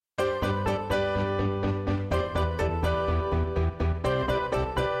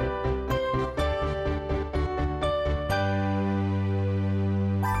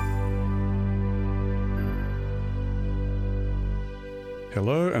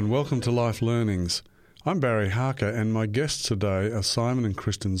Hello and welcome to Life Learnings. I'm Barry Harker and my guests today are Simon and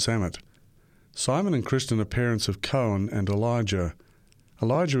Kristen Zammit. Simon and Kristen are parents of Cohen and Elijah.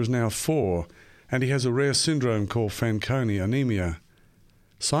 Elijah is now 4 and he has a rare syndrome called Fanconi anemia.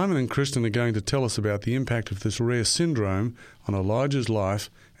 Simon and Kristen are going to tell us about the impact of this rare syndrome on Elijah's life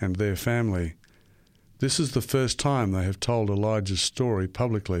and their family. This is the first time they have told Elijah's story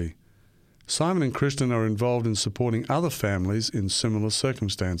publicly. Simon and Kristen are involved in supporting other families in similar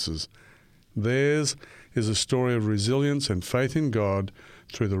circumstances. Theirs is a story of resilience and faith in God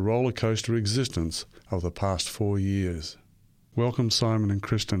through the roller coaster existence of the past 4 years. Welcome, Simon and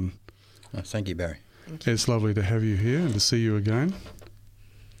Kristen. Thank you, Barry. Thank you. It's lovely to have you here and to see you again.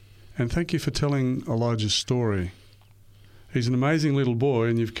 And thank you for telling Elijah's story. He's an amazing little boy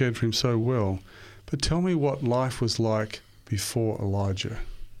and you've cared for him so well. But tell me what life was like before Elijah.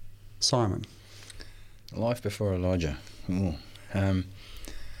 Simon. Life before Elijah.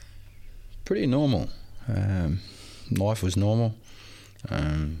 Pretty normal. Life was normal.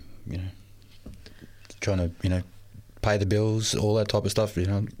 Trying to, pay the bills, all that type of stuff,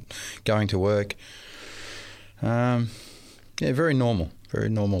 going to work. Very normal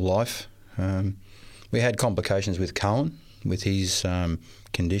life. We had complications with Cohen, with his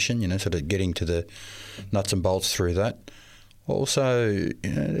condition, sort of getting to the nuts and bolts through that. Also,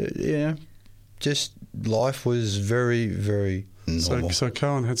 just life was very, very normal. So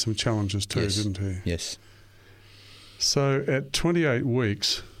Cohen had some challenges too, Yes. didn't he? Yes. So at 28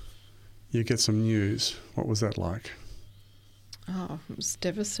 weeks, you get some news. What was that like? Oh, it was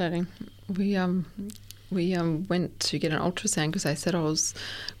devastating. We went to get an ultrasound because they said I was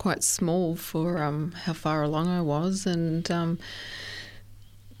quite small for how far along I was, and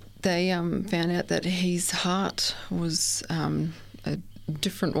they found out that his heart was a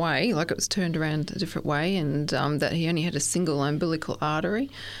different way, like it was turned around a different way, and that he only had a single umbilical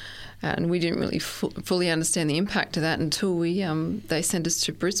artery. And we didn't really fully understand the impact of that until they sent us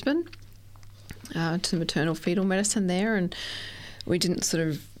to Brisbane, to maternal fetal medicine there, and we didn't sort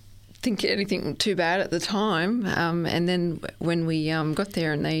of think anything too bad at the time. And then when we got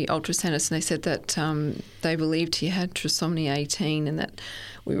there and they ultrasounded us and they said that they believed he had trisomy 18 and that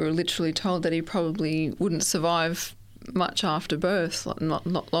we were literally told that he probably wouldn't survive much after birth,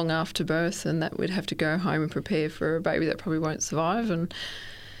 not long after birth, and that we'd have to go home and prepare for a baby that probably won't survive. And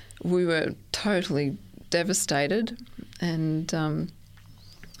we were totally devastated, and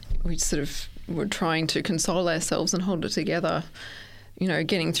we sort of were trying to console ourselves and hold it together,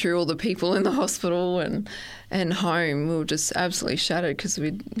 getting through all the people in the hospital and home. We were just absolutely shattered because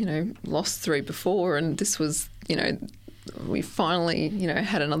we'd, lost 3 before, and this was, we finally,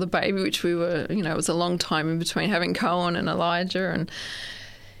 had another baby, which we were, it was a long time in between having Cohen and Elijah, and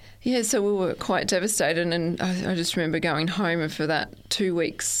so we were quite devastated. And I just remember going home, and for that 2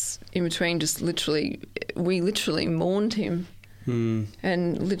 weeks in between, we literally mourned him.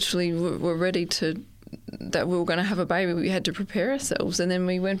 And literally were ready that we were going to have a baby. We had to prepare ourselves. And then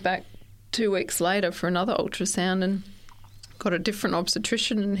we went back 2 weeks later for another ultrasound and got a different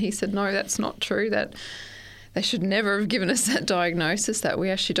obstetrician, and he said, no, that's not true, that they should never have given us that diagnosis, that we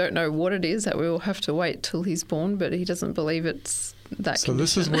actually don't know what it is, that we will have to wait till he's born, but he doesn't believe it's that So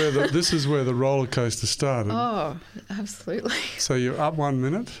condition. this is where the roller coaster started. Oh, absolutely. So you're up 1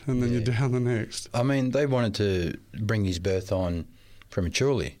 minute and then you're down the next. I mean, they wanted to bring his birth on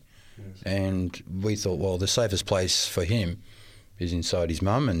prematurely. Yes. And we thought, well, the safest place for him is inside his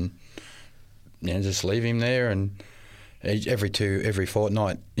mum, and just leave him there. And every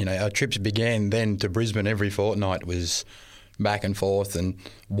fortnight, our trips began then to Brisbane. Every fortnight was back and forth, and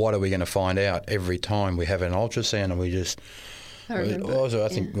what are we going to find out every time we have an ultrasound? And we just,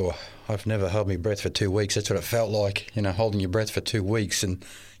 I've never held my breath for 2 weeks. That's what it felt like, holding your breath for 2 weeks and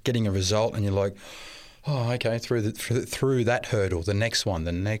getting a result, and you're like, oh, okay, through that hurdle, the next one,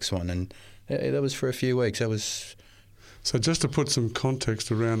 and that was for a few weeks. That was. So just to put some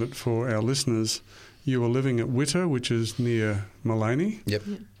context around it for our listeners, you were living at Witter, which is near Mullaney. Yep.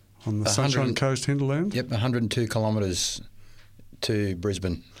 On the Sunshine Coast hinterland. Yep, 102 kilometres to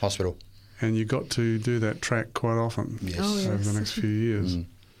Brisbane Hospital. And you got to do that track quite often over the next few years.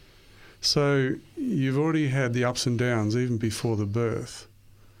 So you've already had the ups and downs even before the birth.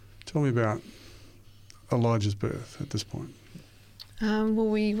 Tell me about Elijah's birth at this point. Well,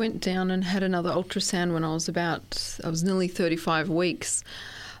 we went down and had another ultrasound when I was nearly 35 weeks.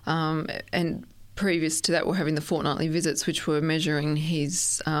 And previous to that, we're having the fortnightly visits, which were measuring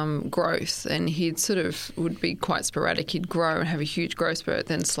his growth, and he'd sort of would be quite sporadic. He'd grow and have a huge growth spurt,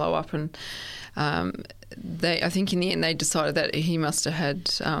 then slow up, and I think in the end they decided that he must have had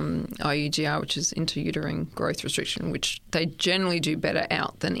IUGR, which is intrauterine growth restriction, which they generally do better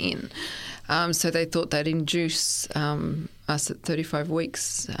out than in. So they thought they'd induce us at 35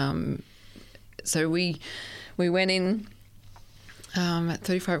 weeks. So we went in at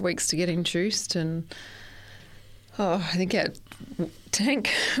 35 weeks to get induced, and I think our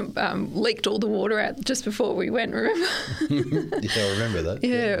tank leaked all the water out just before we went, remember? Yeah, I remember that.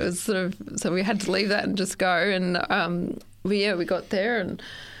 Yeah, it was sort of, so we had to leave that and just go, and we got there, and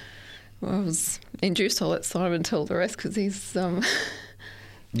I was induced. I'll let Simon tell the rest because he's...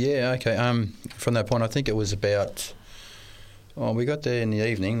 Yeah, okay. From that point, I think it was about... we got there in the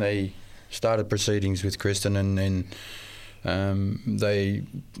evening. They started proceedings with Kristen, and then they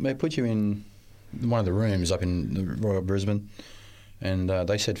put you in one of the rooms up in the Royal Brisbane, and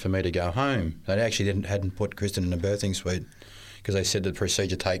they said for me to go home. They actually hadn't put Kristen in a birthing suite because they said the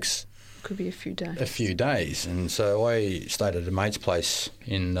procedure takes... Could be a few days. A few days. And so I stayed at a mate's place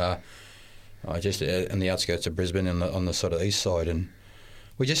in just in the outskirts of Brisbane on the sort of east side, and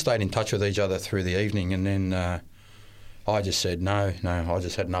we just stayed in touch with each other through the evening, and then I just said, no, I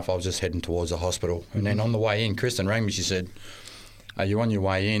just had enough. I was just heading towards the hospital. And then on the way in, Kristen rang me. She said, are you on your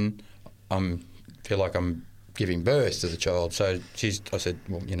way in? I feel like I'm giving birth to the child. So I said,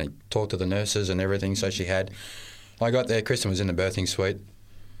 well, talk to the nurses and everything. So she had. I got there, Kristen was in the birthing suite.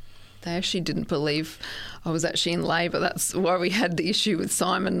 They actually didn't believe I was actually in labour. That's why we had the issue with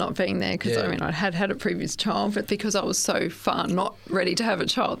Simon not being there, because I had had a previous child, but because I was so far not ready to have a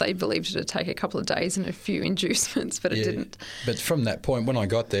child, they believed it would take a couple of days and a few inducements, but it didn't. But from that point, when I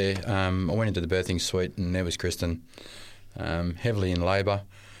got there, I went into the birthing suite, and there was Kristen, heavily in labour.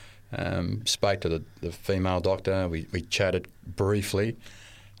 Spoke to the female doctor. We chatted briefly,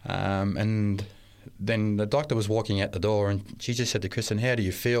 and then the doctor was walking out the door, and she just said to Kristen, how do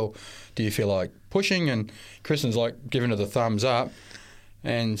you feel? Do you feel like pushing? And Kristen's like giving her the thumbs up.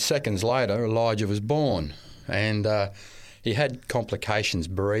 And seconds later, Elijah was born. And he had complications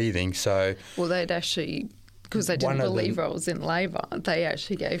breathing. So, well, they'd actually, because they didn't believe I was in labour, they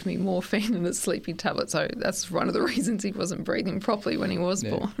actually gave me morphine and a sleeping tablet. So that's one of the reasons he wasn't breathing properly when he was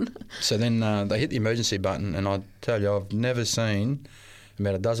born. So then they hit the emergency button, and I tell you, I've never seen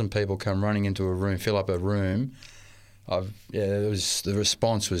about a dozen people come running into a room, fill up a room. The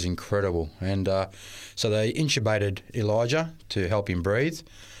response was incredible, and so they intubated Elijah to help him breathe.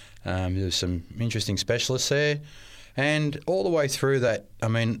 There was some interesting specialists there, and all the way through that,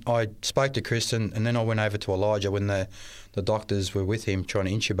 I spoke to Kristen, and then I went over to Elijah when the doctors were with him trying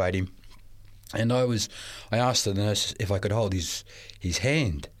to intubate him, and I asked the nurse if I could hold his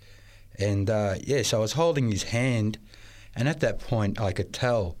hand, and so I was holding his hand. And at that point, I could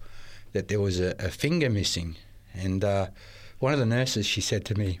tell that there was a finger missing. And one of the nurses, she said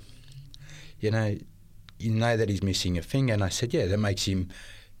to me, you know that he's missing a finger? And I said, yeah, that makes him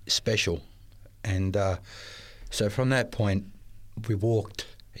special. And so from that point, we walked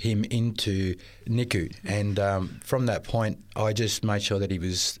him into NICU. And from that point, I just made sure that he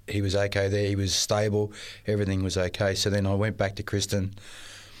was okay there. He was stable. Everything was okay. So then I went back to Kristen,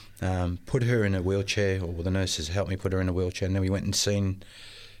 put her in a wheelchair, or the nurses helped me put her in a wheelchair, and then we went and seen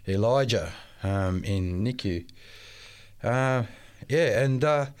Elijah in NICU. And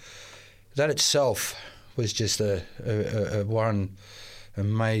that itself was just a one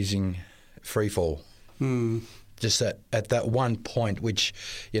amazing free fall. Just at that one point, which,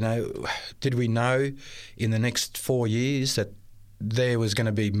 did we know in the next 4 years that there was going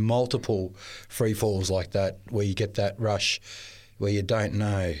to be multiple free falls like that, where you get that rush where you don't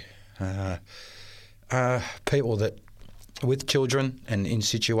know? People that with children and in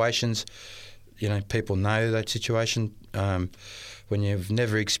situations, people know that situation. When you've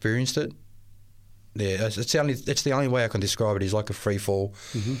never experienced it, it's the only way I can describe it, is like a free fall,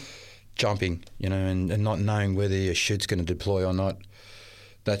 jumping, and not knowing whether your chute's going to deploy or not.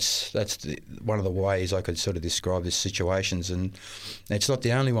 That's one of the ways I could sort of describe the situations, and it's not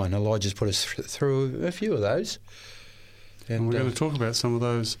the only one. Elijah's put us through a few of those. And we're going to talk about some of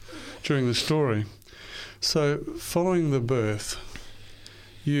those during the story. So, following the birth,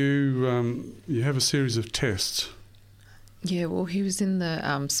 you have a series of tests. Yeah, well, he was in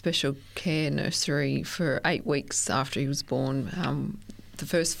the special care nursery for 8 weeks after he was born. The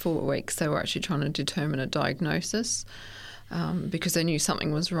first 4 weeks, they were actually trying to determine a diagnosis because they knew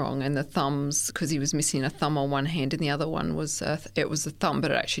something was wrong. And the thumbs, because he was missing a thumb on one hand and the other one was it was a thumb,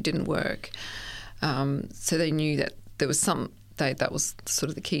 but it actually didn't work. So they knew that there was that was sort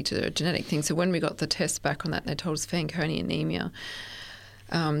of the key to the genetic thing. So when we got the test back on that, they told us Fanconi anemia.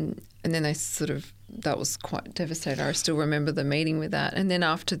 And then they that was quite devastating. I still remember the meeting with that. And then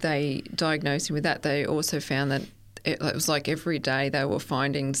after they diagnosed him with that, they also found that it was like every day they were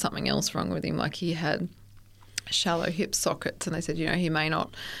finding something else wrong with him. Like he had shallow hip sockets, and they said, he may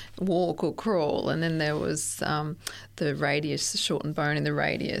not walk or crawl. And then there was the radius, the shortened bone in the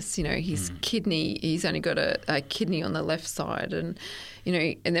radius. His kidney, he's only got a kidney on the left side. And,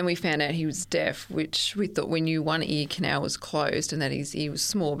 and then we found out he was deaf, which we thought we knew one ear canal was closed and that his ear was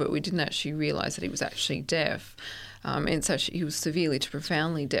small, but we didn't actually realise that he was actually deaf. And so he was severely to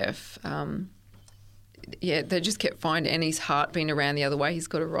profoundly deaf. They just kept finding, and his heart being around the other way. He's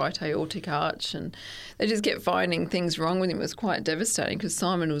got a right aortic arch, and they just kept finding things wrong with him. It was quite devastating because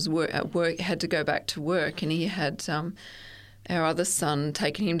Simon was at work, had to go back to work, and he had our other son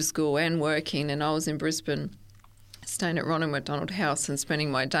taking him to school and working, and I was in Brisbane staying at Ronald McDonald House and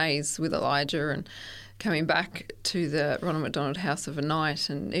spending my days with Elijah and coming back to the Ronald McDonald House of a night,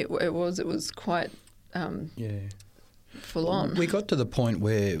 and it was quite full on. We got to the point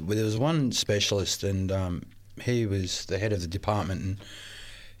where there was one specialist, and he was the head of the department, and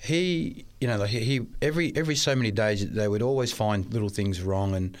he every so many days they would always find little things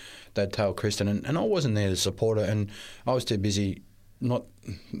wrong, and they'd tell Kristen, and I wasn't there to support her, and I was too busy, not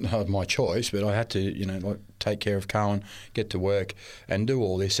my choice, but I had to take care of Cohen, get to work, and do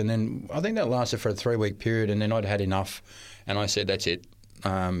all this, and then I think that lasted for a 3-week period, and then I'd had enough, and I said, that's it,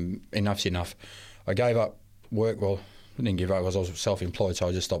 enough's enough. I gave up work. Well, I didn't give up because I was self-employed, so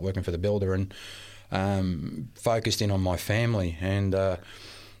I just stopped working for the builder and focused in on my family. And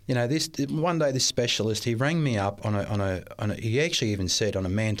this one day, this specialist, he rang me up on a he actually even said on a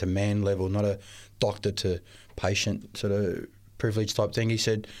man-to-man level, not a doctor to patient sort of privilege type thing. He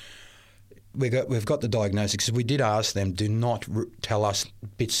said, we've got the diagnosis, because we did ask them, do not tell us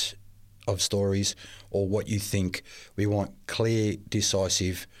bits of stories or what you think. We want clear,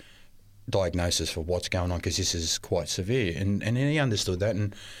 decisive diagnosis for what's going on, because this is quite severe, and he understood that,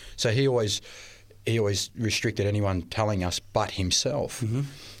 and so he always restricted anyone telling us but himself. And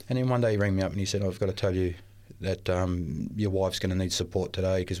then one day he rang me up and he said, I've got to tell you that your wife's going to need support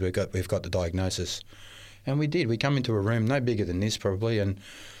today because we've got the diagnosis. And we did. We come into a room no bigger than this probably, and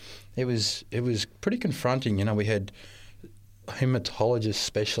it was pretty confronting. We had hematologist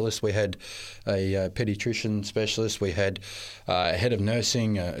specialist, we had a paediatrician specialist, we had a head of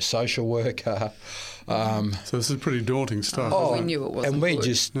nursing, a social worker. So this is pretty daunting stuff. We knew it wasn't. And we good.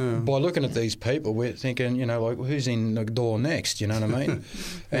 just, by looking at these people, we're thinking, who's in the door next? You know what I mean?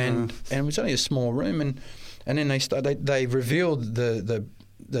 And it was only a small room, and then they revealed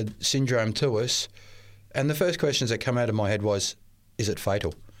the syndrome to us, and the first questions that come out of my head was, is it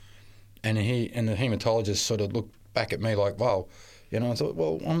fatal? And the hematologist sort of looked back at me like, wow, I thought,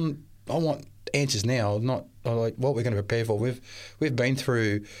 well, I want answers now, not like what we're going to prepare for. We've been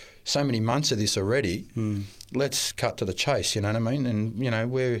through so many months of this already. Let's cut to the chase. You know what I mean?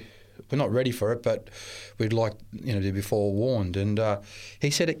 And we're not ready for it, but we'd like to be forewarned. And he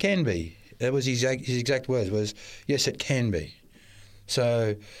said it can be. That was his exact words. Was yes, it can be.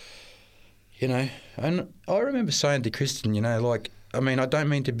 So and I remember saying to Kristen, I don't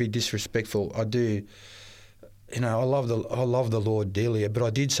mean to be disrespectful. I do. I love the Lord dearly, but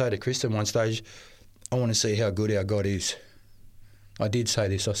I did say to Kristen one stage, I want to see how good our God is. I did say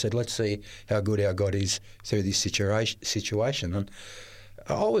this. I said, let's see how good our God is through this situation. And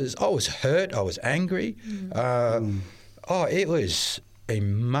I was hurt. I was angry. It was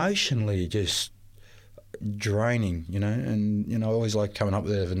emotionally just draining, and I always like coming up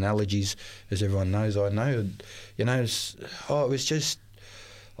with analogies, as everyone knows I know. It was just.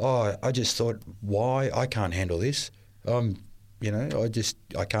 I just thought, why? I can't handle this. I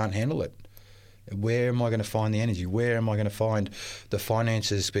can't handle it. Where am I going to find the energy? Where am I going to find the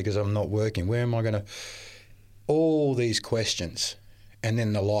finances because I'm not working? Where am I going to... All these questions. And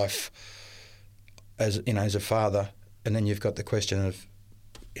then the life as a father, and then you've got the question of,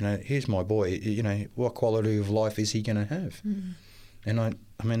 here's my boy, what quality of life is he going to have? And I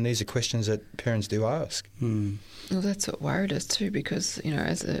mean, these are questions that parents do ask. Well, that's what worried us too, because,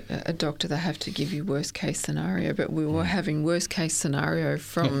 as a doctor, they have to give you worst case scenario, but we were having worst case scenario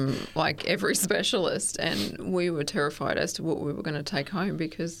from like every specialist, and we were terrified as to what we were going to take home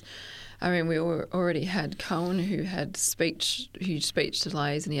because, we already had Cohen who had huge speech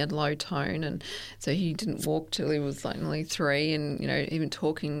delays, and he had low tone, and so he didn't walk till he was like nearly 3, and, even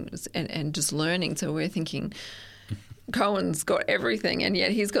talking and just learning. So we're thinking, Cohen's got everything, and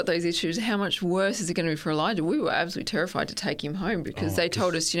yet he's got those issues. How much worse is it going to be for Elijah? We were absolutely terrified to take him home because they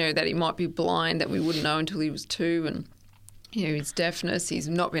told us, that he might be blind, that we wouldn't know until he was 2, and his deafness, he's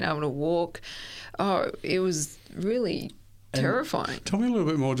not been able to walk. Oh, it was really terrifying. Tell me a little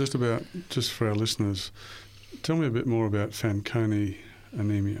bit more just for our listeners, tell me a bit more about Fanconi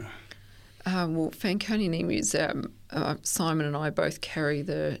anemia. Well, Fanconi anemia is, Simon and I both carry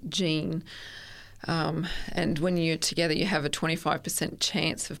the gene. And when you're together, you have a 25%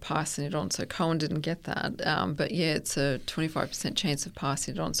 chance of passing it on. So Cohen didn't get that. But yeah, it's a 25% chance of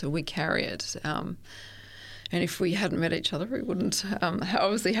passing it on. So we carry it. And if we hadn't met each other, we wouldn't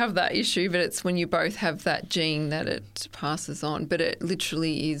obviously have that issue. But it's when you both have that gene that it passes on. But it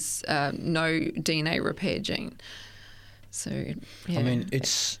literally is no DNA repair gene. So, yeah. I mean,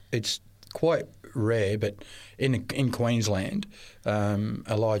 it's quite rare, but in Queensland,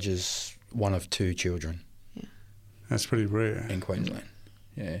 Elijah's one of 2 children. Yeah. That's pretty rare in Queensland.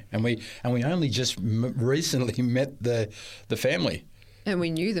 Yeah, and we only just recently met the family. And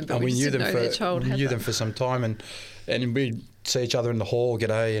we knew them, but we didn't know their child had them. We knew them for some time, and we'd see each other in the hall,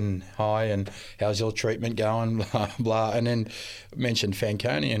 g'day and hi, and how's your treatment going, blah, blah, and then mentioned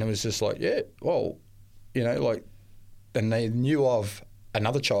Fanconi, and it was just like, yeah, well, like, and they knew of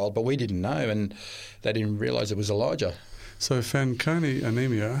another child, but we didn't know, and they didn't realise it was Elijah. So Fanconi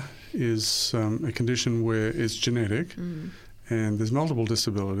anemia is a condition where it's genetic. And there's multiple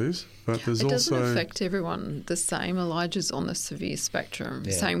disabilities, but there's also... It doesn't affect everyone the same. Elijah's on the severe spectrum.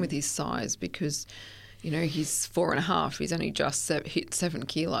 Yeah. Same with his size, because, he's 4.5. He's only just hit 7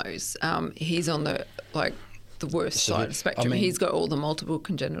 kilos. He's on the worst side of the spectrum. I mean, he's got all the multiple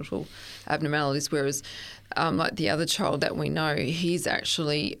congenital abnormalities, whereas like the other child that we know, he's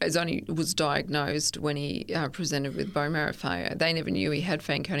actually was diagnosed when he presented with bone marrow failure. They never knew he had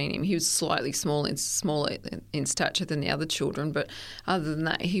Fanconi anemia. He was slightly smaller in stature than the other children, but other than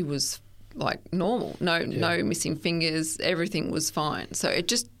that, he was like normal. No missing fingers. Everything was fine. So it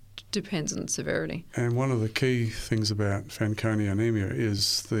just depends on severity. And one of the key things about Fanconi anemia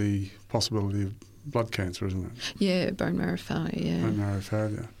is the possibility of blood cancer, isn't it? Yeah, bone marrow failure. Yeah. Bone marrow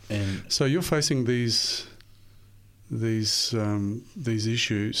failure. And so you're facing these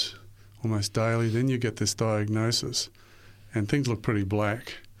issues almost daily. Then you get this diagnosis, and things look pretty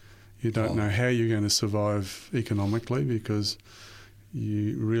black. You don't know how you're going to survive economically because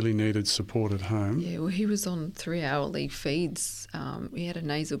you really needed support at home. Yeah, well, he was on 3-hourly feeds. He had a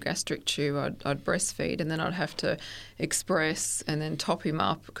nasal gastric tube. I'd breastfeed, and then I'd have to express and then top him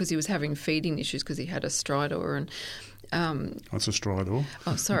up because he was having feeding issues because he had a stridor. And what's a stridor?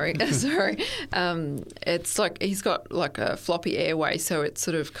 Oh, sorry. It's like he's got like a floppy airway, so it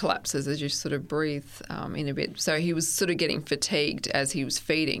sort of collapses as you sort of breathe in a bit. So he was sort of getting fatigued as he was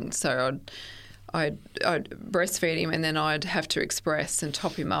feeding. So I'd breastfeed him, and then I'd have to express and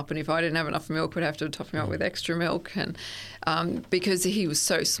top him up. And if I didn't have enough milk, I'd have to top him up with extra milk. And because he was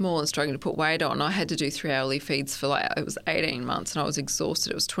so small and struggling to put weight on, I had to do 3-hourly feeds for it was 18 months, and I was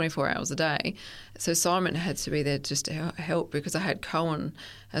exhausted. It was 24 hours a day. So Simon had to be there just to help because I had Cohen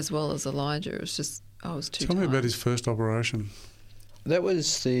as well as Elijah. It was just, I was too tired. Tell me about his first operation. That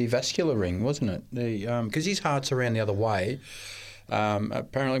was the vascular ring, wasn't it? Because his heart's around the other way.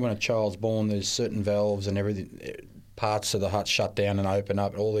 Apparently when a child's born, there's certain valves and everything, parts of the heart shut down and open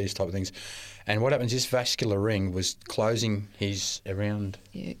up, all these type of things. And what happens, this vascular ring was closing around...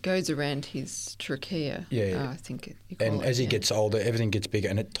 Yeah, it goes around his trachea. Yeah. I think you call it. As he gets older, everything gets bigger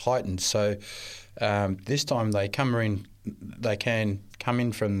and it tightens. So this time they can come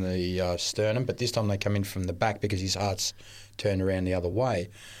in from the sternum, but this time they come in from the back because his heart's turned around the other way.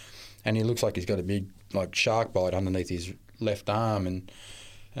 And he looks like he's got a big shark bite underneath his left arm,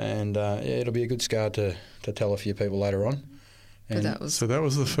 and it'll be a good scar to tell a few people later on. So that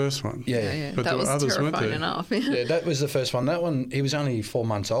was the first one. Yeah. But that was others, terrifying enough. Yeah, that was the first one. That one, he was only 4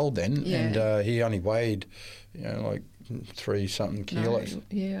 months old then, and he only weighed, 3-something kilos.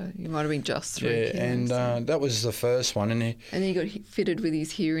 You might have been just 3 kilos. And that was the first one, and he got fitted with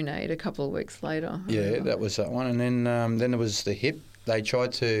his hearing aid a couple of weeks later. Yeah, that was that one, and then there was the hip. They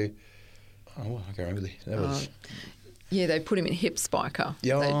tried to. Oh, I can't remember. That was. Yeah, they put him in hip spiker. The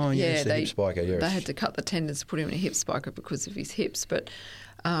hip spiker, yes. They had to cut the tendons to put him in a hip spiker because of his hips, but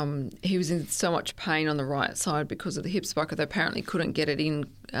he was in so much pain on the right side because of the hip spiker. They apparently couldn't get it in,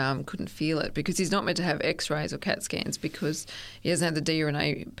 couldn't feel it, because he's not meant to have X-rays or CAT scans because he doesn't have the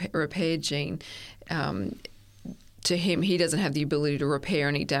DNA repair gene. To him, he doesn't have the ability to repair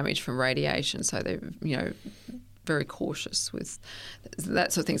any damage from radiation, so they're, very cautious with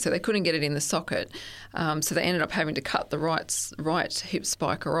that sort of thing. So they couldn't get it in the socket. So they ended up having to cut the right hip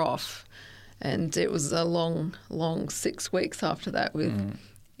spiker off. And it was a long 6 weeks after that with,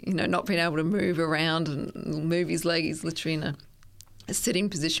 not being able to move around and move his leg. He's literally in a sitting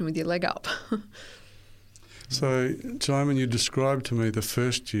position with your leg up. So, Simon, you described to me the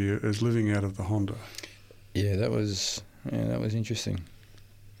first year as living out of the Honda. Yeah, that was interesting.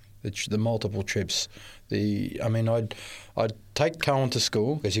 The multiple trips. I'd take Cohen to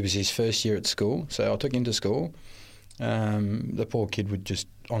school because he was his first year at school. So I took him to school. The poor kid would just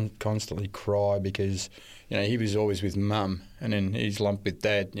constantly cry because, he was always with mum, and then he's lumped with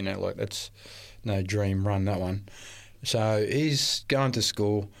dad. That's no dream run, that one. So he's going to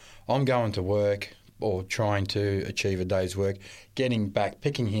school. I'm going to work or trying to achieve a day's work, getting back,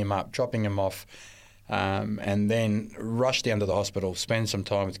 picking him up, dropping him off. And then rush down to the hospital, spend some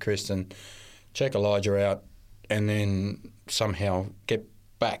time with Kristen, check Elijah out, and then somehow get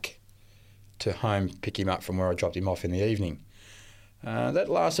back to home, pick him up from where I dropped him off in the evening. That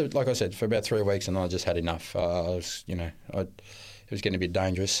lasted, like I said, for about 3 weeks, and I just had enough. It was getting a bit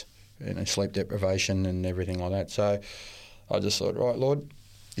dangerous, sleep deprivation and everything like that. So I just thought, right, Lord,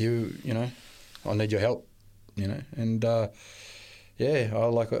 I need your help, and. Yeah,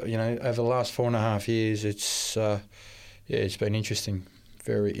 over the last 4.5 years, it's been interesting,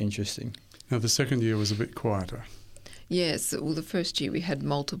 very interesting. Now, the second year was a bit quieter. Yes, well, the first year we had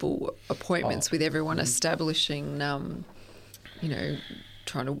multiple appointments with everyone establishing, trying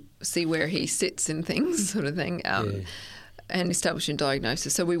to see where he sits in things, sort of thing. And establishing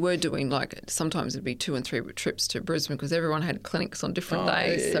diagnosis. So we were doing sometimes it'd be 2 and 3 trips to Brisbane because everyone had clinics on different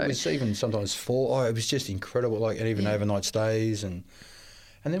days. It was even sometimes 4. It was just incredible, and even overnight stays. And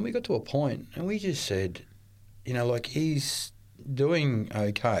then we got to a point and we just said, he's doing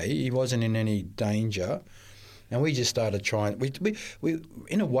okay. He wasn't in any danger. And we just started trying. We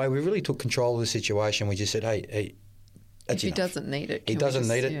in a way, we really took control of the situation. We just said, hey, if he doesn't need it.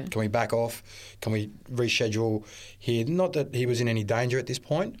 Yeah. Can we back off? Can we reschedule here? Not that he was in any danger at this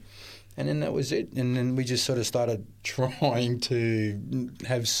point. And then that was it. And then we just sort of started trying to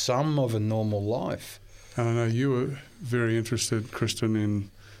have some of a normal life. And I know you were very interested, Kristen,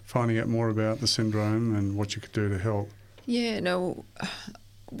 in finding out more about the syndrome and what you could do to help. Yeah, no,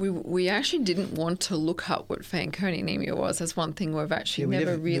 we actually didn't want to look up what Fanconi anemia was. That's one thing we've actually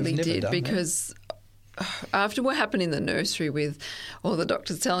never did because... After what happened in the nursery with all the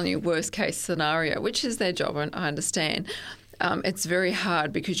doctors telling you worst case scenario, which is their job, and I understand, it's very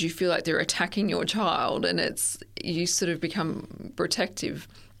hard because you feel like they're attacking your child and you sort of become protective.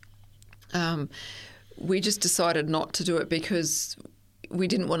 We just decided not to do it because we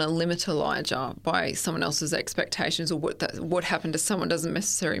didn't want to limit Elijah by someone else's expectations, or what happened to someone doesn't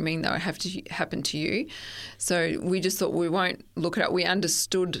necessarily mean that would have to happen to you. So we just thought we won't look it up. We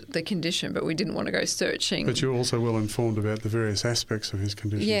understood the condition, but we didn't want to go searching. But you're also well informed about the various aspects of his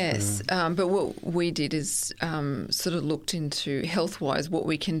condition. Yes, but what we did is sort of looked into health-wise what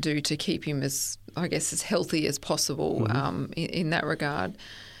we can do to keep him as healthy as possible in that regard.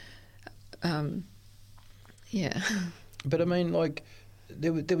 Yeah. But I mean,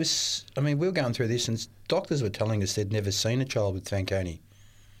 there was. we were going through this, and doctors were telling us they'd never seen a child with Fanconi.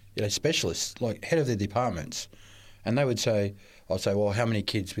 Specialists, head of their departments, and they would say, "I'd say, well, how many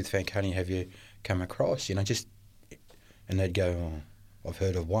kids with Fanconi have you come across?" And they'd go, "Oh, I've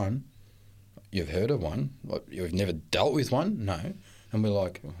heard of one." You've heard of one? You've never dealt with one? No. And we're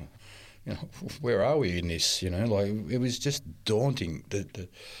like, where are we in this? It was just daunting.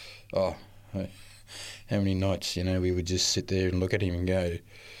 How many nights, we would just sit there and look at him and go,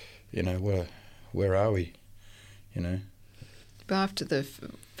 where are we, But after the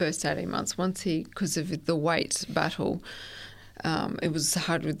first 18 months, because of the weight battle, it was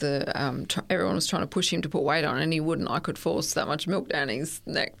hard with everyone was trying to push him to put weight on, and he wouldn't. I could force that much milk down his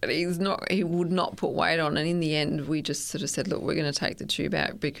neck, but he would not put weight on. And in the end, we just sort of said, look, we're going to take the tube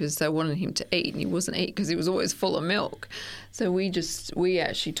out because they wanted him to eat, and he wasn't eating because he was always full of milk. So we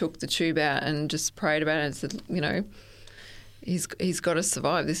actually took the tube out and just prayed about it and said, he's got to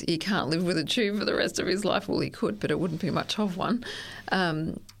survive this. He can't live with a tube for the rest of his life. Well, he could, but it wouldn't be much of one.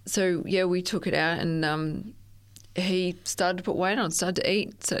 We took it out, and he started to put weight on, started to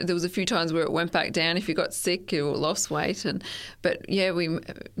eat. So there was a few times where it went back down if he got sick or lost weight. We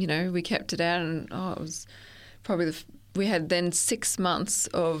kept it out, and it was probably we had then 6 months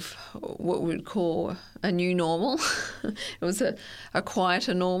of what we would call a new normal. It was a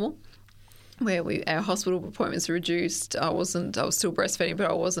quieter normal, where our hospital appointments were reduced. I was still breastfeeding,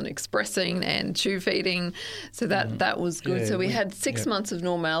 but I wasn't expressing and tube feeding. So that was good. So we had 6 months of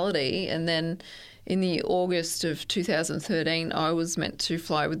normality, and then in the August of 2013, I was meant to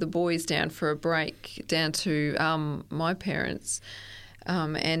fly with the boys down for a break down to my parents.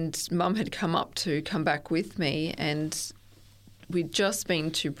 And Mum had come back with me, and we'd just been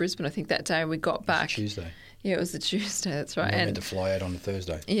to Brisbane, I think, that day. We got back. It was Tuesday. Yeah, it was the Tuesday, that's right. And we meant to fly out on the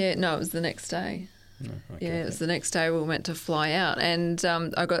Thursday. Yeah, no, it was the next day. Okay. Yeah, it was the next day we were meant to fly out, and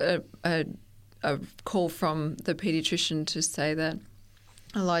I got a call from the paediatrician to say that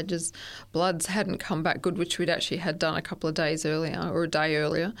Elijah's bloods hadn't come back good, which we'd actually had done a couple of days earlier or a day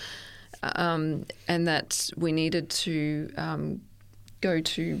earlier, and that we needed to go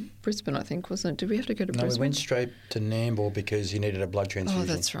to Brisbane, I think, wasn't it? Did we have to go to Brisbane? No, we went straight to Nambour because he needed a blood transfusion. Oh,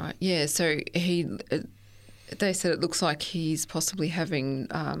 that's right. Yeah, so they said it looks like he's possibly having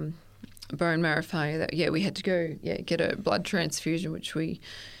bone marrow failure. That we had to go get a blood transfusion, which we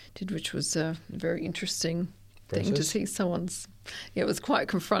did, which was a very interesting thing to see someone's. Yeah, it was quite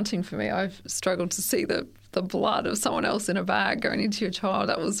confronting for me. I've struggled to see the blood of someone else in a bag going into your child.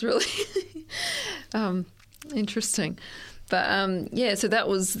 That was really interesting. But so that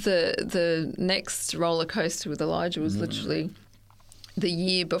was the next roller coaster with Elijah was literally the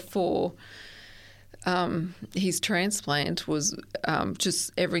year before his transplant was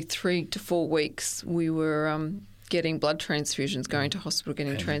just every 3 to 4 weeks we were getting blood transfusions, going to hospital,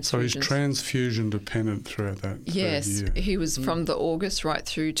 getting transfusions. So he's transfusion dependent throughout that yes, year. He was from the August right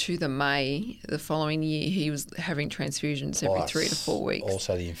through to the May the following year. He was having transfusions every 3 to 4 weeks.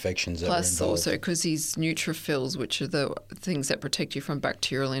 Also the infections that were Plus involved. also because his neutrophils, which are the things that protect you from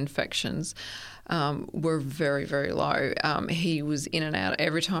bacterial infections, were very, very low. He was in and out.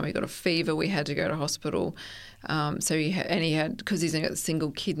 Every time he got a fever, we had to go to hospital. So he had, because he's got a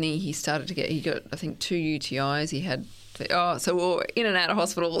single kidney, he got, I think, 2 UTIs. He had, so we were in and out of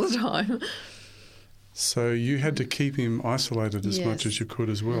hospital all the time. So you had to keep him isolated as much as you could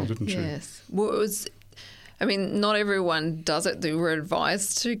as well, didn't you? Yes. Well, it was, not everyone does it. They were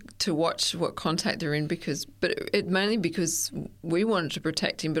advised to watch what contact they're in mainly because we wanted to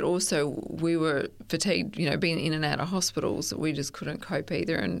protect him, but also we were fatigued, being in and out of hospitals. We just couldn't cope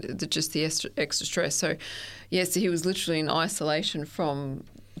either, and just the extra stress. So, yes, he was literally in isolation from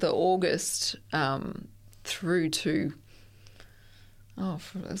the August through to,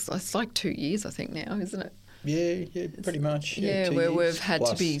 it's like 2 years, I think now, isn't it? Yeah, pretty much. Yeah, where we've had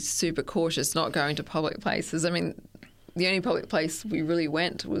to be super cautious, not going to public places. The only public place we really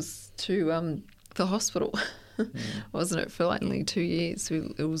went was to the hospital, wasn't it? For only 2 years,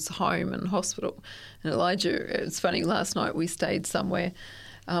 it was home and hospital. And Elijah, it's funny. Last night we stayed somewhere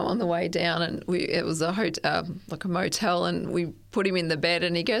on the way down, and it was a hotel, like a motel, and we put him in the bed,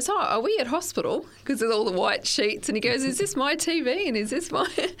 and he goes, "Oh, are we at hospital?" Because there's all the white sheets, and he goes, "Is this my TV? And is this my?"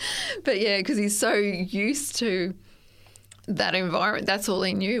 But yeah, because he's so used to that environment, that's all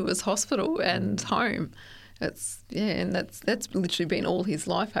he knew was hospital and home. That's literally been all his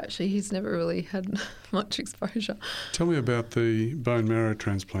life. Actually, he's never really had much exposure. Tell me about the bone marrow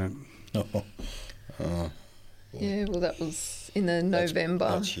transplant. Yeah, well, that was in the November.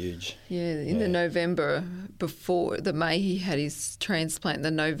 That's huge. Yeah, in the November before the May he had his transplant.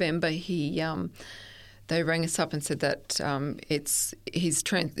 The November they rang us up and said that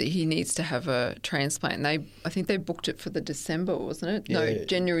he needs to have a transplant. And I think they booked it for the December, wasn't it? Yeah. No,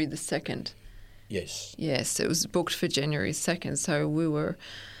 January the 2nd. Yes. Yes, it was booked for January 2nd. So we were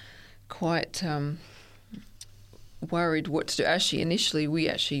quite worried what to do. Actually, initially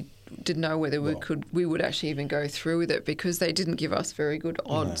we didn't know whether we would actually even go through with it because they didn't give us very good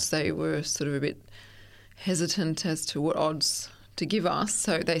odds. No. They were sort of a bit hesitant as to what odds to give us.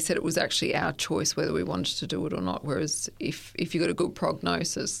 So they said it was actually our choice whether we wanted to do it or not. Whereas if you got a good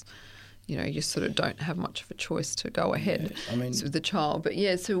prognosis, you sort of don't have much of a choice to go ahead with the child. But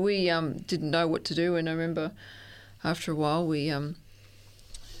yeah, so we didn't know what to do. And I remember after a while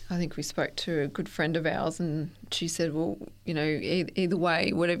I think we spoke to a good friend of ours, and she said, well, either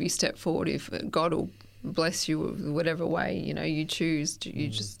way, whatever you step forward, if God will bless you whatever way, you choose,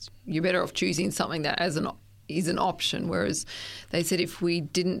 you're better off choosing something that is an option. Whereas they said if we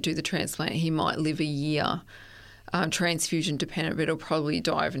didn't do the transplant, he might live a year transfusion dependent, but he'll probably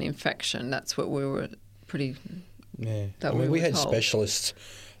die of an infection. That's what we were pretty... Yeah. We had specialists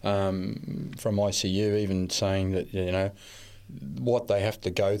from ICU even saying that, what they have to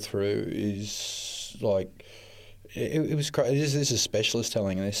go through is like it was crazy. This is a specialist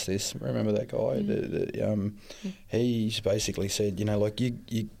telling us this. Remember that guy? He's basically said, you're going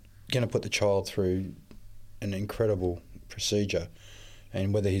to put the child through an incredible procedure,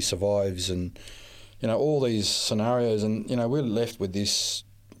 and whether he survives, and all these scenarios, and we're left with this.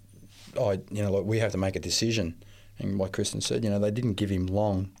 We have to make a decision, and like Kristen said, they didn't give him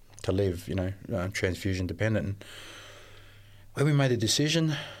long to live. Transfusion dependent. And when we made a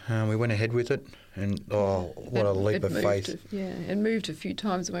decision, we went ahead with it, and what a leap of faith. It moved a few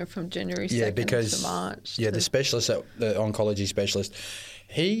times. It went from January 2nd to March. Yeah, the specialist, the oncology specialist,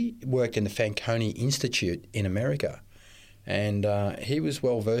 he worked in the Fanconi Institute in America, and he was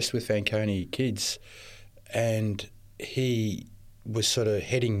well versed with Fanconi kids, and he was sort of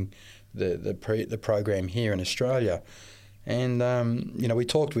heading the program here in Australia. And, we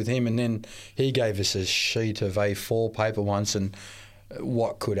talked with him, and then he gave us a sheet of A4 paper once and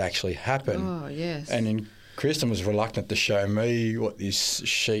what could actually happen. Oh, yes. And then Kristen was reluctant to show me what this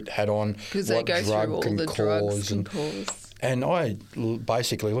sheet had on, because they go through all the drugs can cause. And I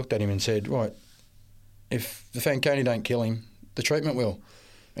basically looked at him and said, right, if the Fanconi don't kill him, the treatment will.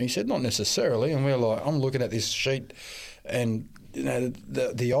 And he said, not necessarily. And we're like, I'm looking at this sheet, and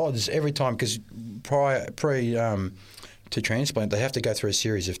the odds every time, because to transplant, they have to go through a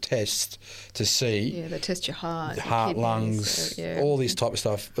series of tests to see. Yeah, they test your heart, your kidneys, lungs, all this type of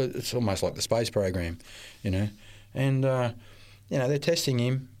stuff. It's almost like the space program, And, they're testing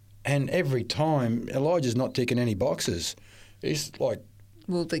him, and every time Elijah's not ticking any boxes. He's like...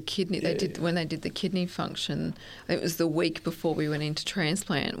 Well, the kidney, when they did the kidney function, it was the week before we went into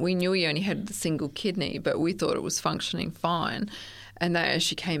transplant. We knew he only had the single kidney, but we thought it was functioning fine. And they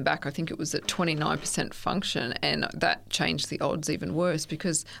actually came back, I think it was at 29% function, and that changed the odds even worse,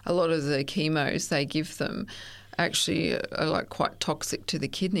 because a lot of the chemos they give them actually are like quite toxic to the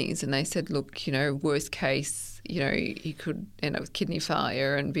kidneys. And they said, look, worst case, he could end up with kidney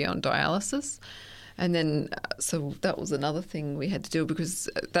failure and be on dialysis. And then, so that was another thing we had to do, because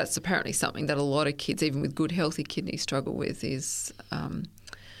that's apparently something that a lot of kids, even with good, healthy kidneys, struggle with, is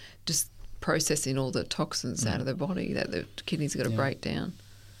just processing all the toxins out of their body that the kidneys got to break down.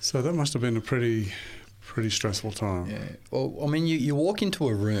 So that must have been a pretty stressful time. Yeah. Well, I mean, you walk into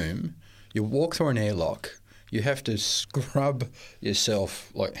a room, you walk through an airlock, you have to scrub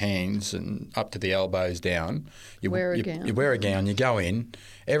yourself like hands and up to the elbows down. You wear a gown, you go in,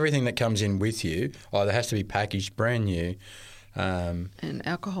 everything that comes in with you either has to be packaged brand new. And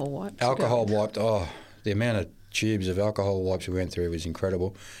alcohol wipes. Alcohol wiped, the amount of tubes of alcohol wipes we went through was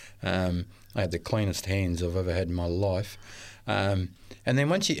incredible. I had the cleanest hands I've ever had in my life. And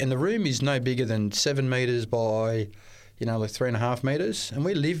then and the room is no bigger than 7 metres by, like 3.5 metres. And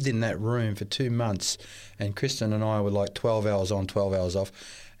we lived in that room for 2 months. And Kristen and I were like 12 hours on, 12 hours off.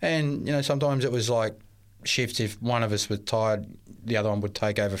 And, sometimes it was like shifts. If one of us was tired, the other one would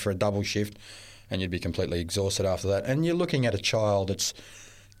take over for a double shift, and you'd be completely exhausted after that. And you're looking at a child that's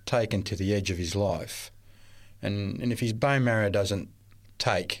taken to the edge of his life. And if his bone marrow doesn't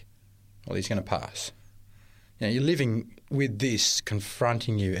take, well, he's going to pass. You're living with this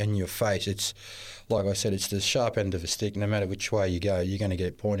confronting you in your face. It's, like I said, it's the sharp end of a stick. No matter which way you go, you're going to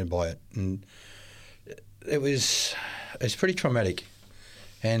get pointed by it. And it's pretty traumatic.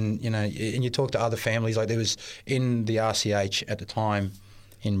 And, and you talk to other families. Like there was in the RCH at the time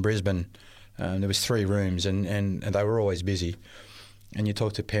in Brisbane, there was 3 rooms and they were always busy. And you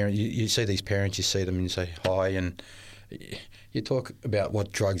talk to parents, you see these parents, you see them and you say hi, and you talk about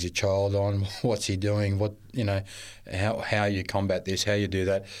what drugs your child on, what's he doing, how you combat this, how you do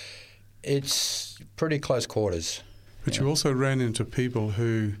that. It's pretty close quarters. But you also ran into people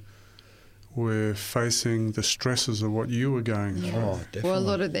who were facing the stresses of what you were going through. Oh, definitely. Well, a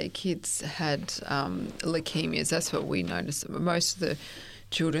lot of their kids had leukemias. That's what we noticed. Most of the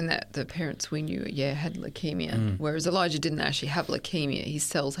children that the parents we knew, had leukemia, whereas Elijah didn't actually have leukemia. His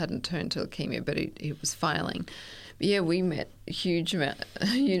cells hadn't turned to leukemia, but it was failing. But we met a huge amount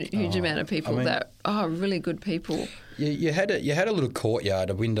of people that really good people. You had a little courtyard,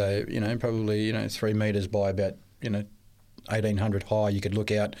 a window, probably 3 metres by about 1,800 high. You could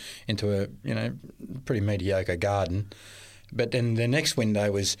look out into a pretty mediocre garden, but then the next window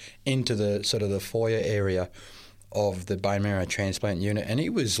was into the sort of the foyer area of the bone marrow transplant unit, and it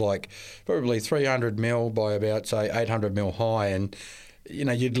was like probably 300 mil by about, say, 800 mil high, and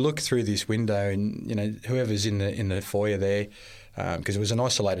you'd look through this window and whoever's in the foyer there, because it was an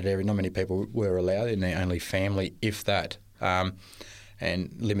isolated area, not many people were allowed in there, only family, if that,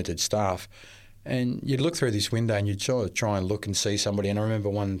 and limited staff. And you'd look through this window and you'd sort of try and look and see somebody. And I remember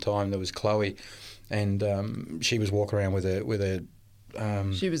one time there was Chloe, and she was walking around with a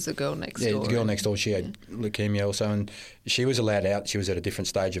she was the girl next door. Yeah, the girl next door. She had leukemia also, and she was allowed out. She was at a different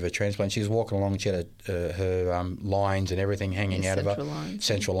stage of her transplant. She was walking along. She had her lines and everything hanging out of her.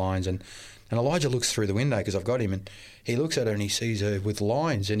 Central lines. And Elijah looks through the window, because I've got him, and he looks at her and he sees her with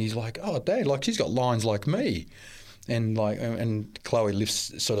lines, and he's like, "Oh, Dad, like she's got lines like me." And Chloe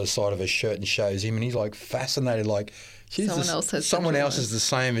lifts sort of side of her shirt and shows him, and he's like fascinated, like someone else is the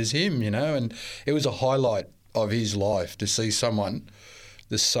same as him, And it was a highlight of his life to see someone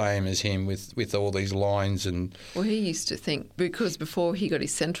the same as him with all these lines. And well, he used to think, because before he got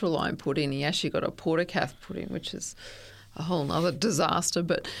his central line put in, he actually got a portacath put in, which is a whole other disaster.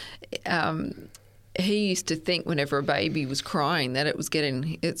 But he used to think whenever a baby was crying that it was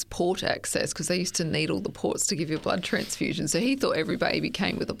getting its port access, because they used to needle the ports to give you a blood transfusion. So he thought every baby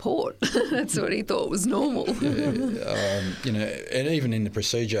came with a port. That's what he thought was normal. And even in the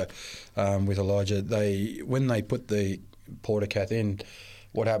procedure with Elijah, when they put the portacath in,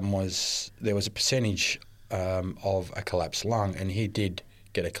 what happened was there was a percentage of a collapsed lung, and he did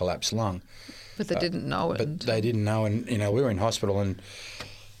get a collapsed lung. But they didn't know it. But they didn't know, and we were in hospital, and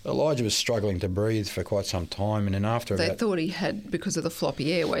Elijah was struggling to breathe for quite some time, and then after they thought he had, because of the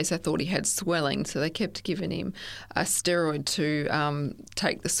floppy airways, they thought he had swelling, so they kept giving him a steroid to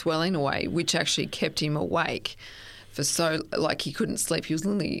take the swelling away, which actually kept him awake for he couldn't sleep. He was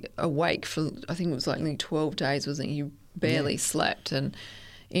literally awake for, I think it was nearly 12 days, wasn't he? He barely slept, and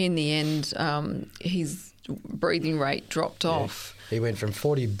in the end, his breathing rate dropped off. He went from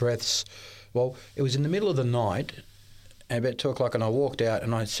 40 breaths. Well, it was in the middle of the night, about 2 o'clock, and I walked out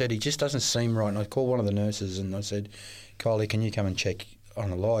and I said, he just doesn't seem right. And I called one of the nurses and I said, Kylie, can you come and check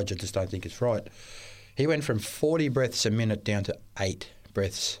on Elijah? I just don't think it's right. He went from 40 breaths a minute down to 8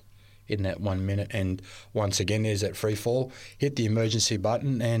 breaths in that 1 minute. And once again, there's that free fall. Hit the emergency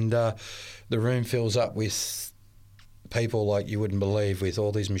button, and the room fills up with people like you wouldn't believe, with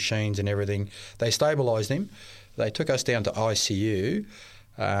all these machines and everything. They stabilised him. They took us down to ICU.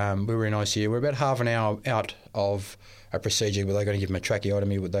 We were in ICU. We're about half an hour out of a procedure where they're going to give him a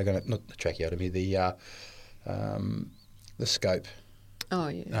tracheotomy. Not the tracheotomy, the scope. Oh,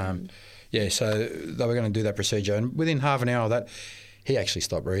 yeah. So they were going to do that procedure. And within half an hour of that, he actually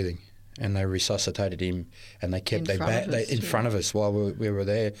stopped breathing. And they resuscitated him, and they kept in front of us while we were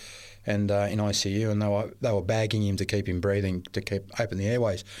there, and in ICU, and they were bagging him to keep him breathing, to keep open the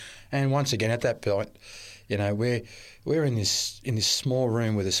airways. And once again, at that point, we're in this small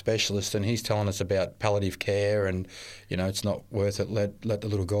room with a specialist, and he's telling us about palliative care, and it's not worth it. Let the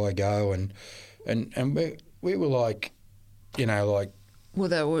little guy go, and we were like. Well,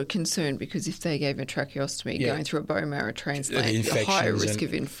 they were concerned because if they gave him a tracheostomy, going through a bone marrow transplant, a higher risk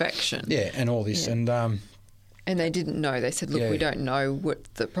of infection. Yeah, and all this. Yeah. And they didn't know. They said, look, we don't know what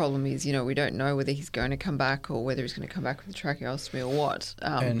the problem is. We don't know whether he's going to come back or whether he's going to come back with a tracheostomy or what.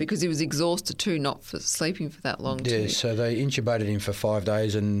 Because he was exhausted too, not for sleeping for that long. Yeah, so they intubated him for 5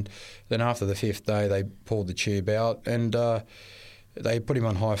 days, and then after the 5th day, they pulled the tube out, and they put him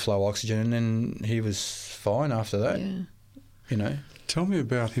on high-flow oxygen, and he was fine after that. Yeah. Tell me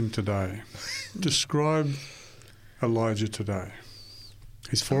about him today. Describe Elijah today.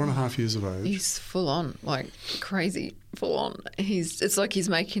 He's 4.5 years of age. He's full on, crazy full on. It's like he's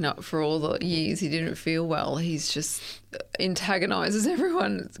making up for all the years he didn't feel well. He's just antagonises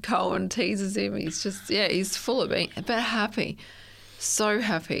everyone. Cohen teases him. He's just, he's full of being, but happy. So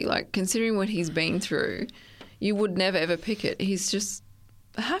happy. Considering what he's been through, you would never ever pick it. He's just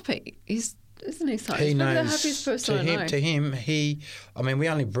happy. Isn't he so? He's probably the happiest person I know. To him, we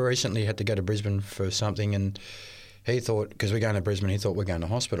only recently had to go to Brisbane for something, and he thought, because we're going to Brisbane, he thought we're going to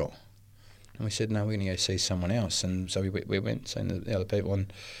hospital. And we said, no, we're going to go see someone else. And so we went, seeing the other people,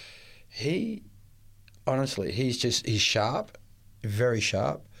 and he, honestly, he's sharp, very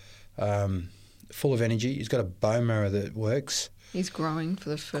sharp, full of energy. He's got a bone marrow that works. He's growing for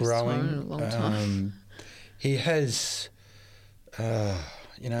the first time in a long time. He has...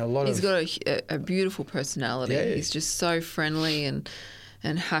 He's got a beautiful personality. Yeah. He's just so friendly and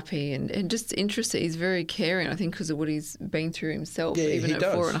happy and just interested. He's very caring, I think, because of what he's been through himself. Yeah, even at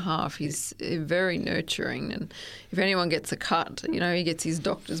at 4.5, he's very nurturing. And if anyone gets a cut, he gets his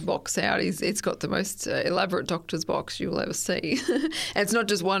doctor's box out. It's got the most elaborate doctor's box you'll ever see. And it's not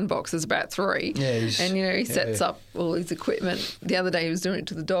just one box, there's about 3. Yeah, and, he sets up all his equipment. The other day he was doing it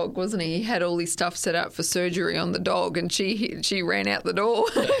to the dog, wasn't he? He had all his stuff set up for surgery on the dog, and she ran out the door.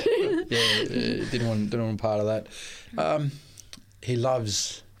 Didn't want part of that. He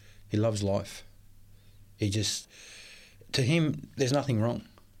loves life. To him, there's nothing wrong.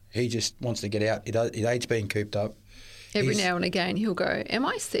 He just wants to get out. He hates being cooped up. Every now and again, he'll go, "Am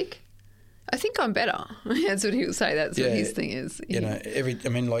I sick? I think I'm better." That's what he'll say. That's what his thing is. He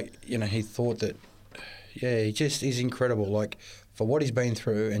thought that. Yeah, he's incredible. For what he's been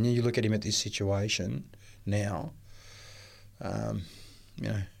through, and you look at him at this situation now.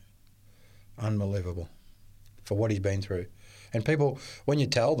 Unbelievable for what he's been through. And people, when you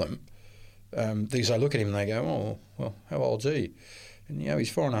tell them, they look at him and they go, "Oh, well, how old's he?" And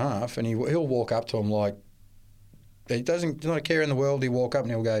he's 4.5, and he'll walk up to him he doesn't not a care in the world. He'll walk up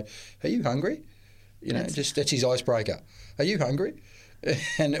and he'll go, "Are you hungry?" That's his icebreaker. "Are you hungry?"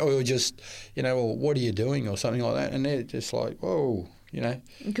 Or just, "Well, what are you doing?" or something like that. And they're just like, "Whoa, you know.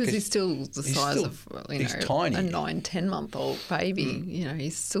 Because he's still the size of, he's tiny. A 9-10-month-old baby. You know,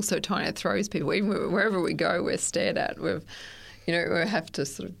 he's still so tiny it throws people. Even wherever we go, we're stared at. We have to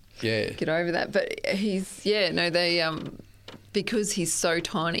sort of get over that. But because he's so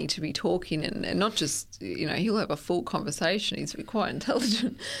tiny to be talking and not just, he'll have a full conversation. He's quite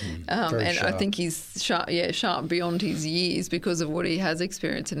intelligent. And sharp. I think he's sharp beyond his years because of what he has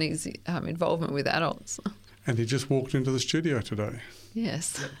experienced and his involvement with adults. And he just walked into the studio today.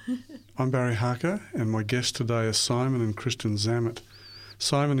 Yes. I'm Barry Harker, and my guest today is Simon and Kristen Zammit.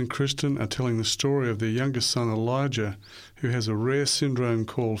 Simon and Kristen are telling the story of their youngest son, Elijah, who has a rare syndrome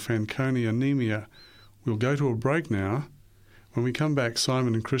called Fanconi anemia. We'll go to a break now. When we come back,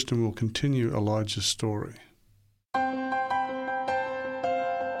 Simon and Kristen will continue Elijah's story.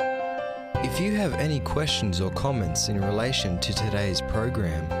 If you have any questions or comments in relation to today's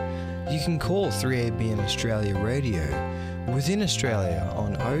program, you can call 3ABN Australia Radio within Australia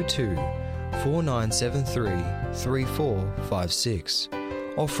on 02 4973 3456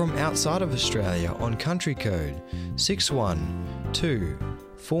 or from outside of Australia on country code 612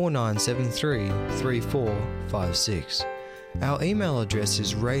 4973 3456. Our email address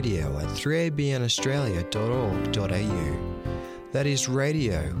is radio@3abnaustralia.org.au. That is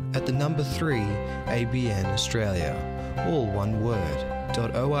radio@3ABN Australia, all one word,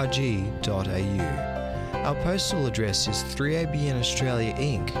 .org.au. Our postal address is 3ABN Australia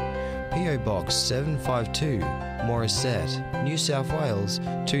Inc., PO Box 752, Morisset, New South Wales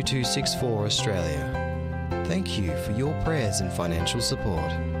 2264 Australia. Thank you for your prayers and financial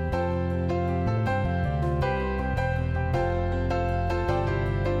support.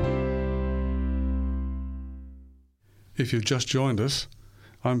 If you've just joined us,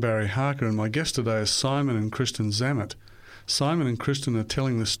 I'm Barry Harker, and my guest today is Simon and Kristen Zammit. Simon and Kristen are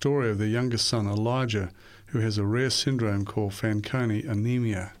telling the story of their youngest son, Elijah, who has a rare syndrome called Fanconi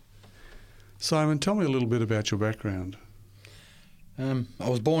anemia. Simon, tell me a little bit about your background. I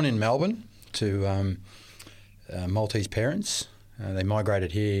was born in Melbourne to Maltese parents. They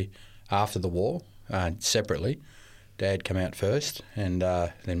migrated here after the war, separately. Dad came out first, and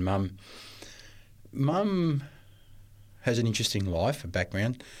then Mum has an interesting life, a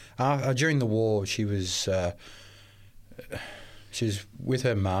background. During the war, she was with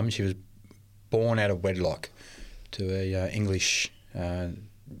her mum. She was born out of wedlock to a English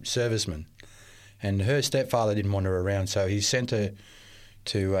serviceman, and her stepfather didn't want her around, so he sent her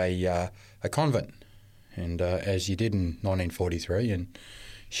to a convent, and as you did in 1943, and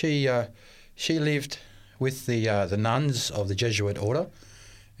she lived with the nuns of the Jesuit order,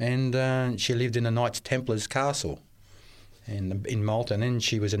 and she lived in a Knights Templars castle in Malta, and then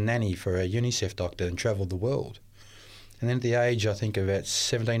she was a nanny for a UNICEF doctor and travelled the world. And then at the age, I think, of about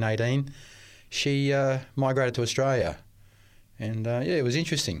 17, 18, she migrated to Australia. And, it was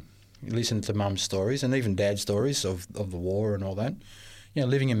interesting. You listen to Mum's stories and even Dad's stories of the war and all that.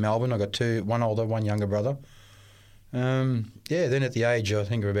 Living in Melbourne, I got two, one older, one younger brother. Then at the age, I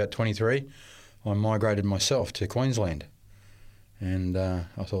think, of about 23, I migrated myself to Queensland. And I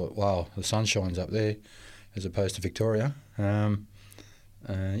thought, wow, the sun shines up there as opposed to Victoria. So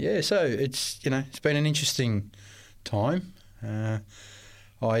it's been an interesting time. Where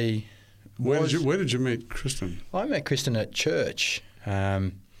did you meet Kristen? I met Kristen at church.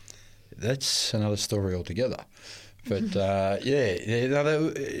 That's another story altogether. But the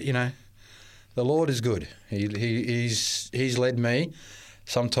Lord is good. He's led me.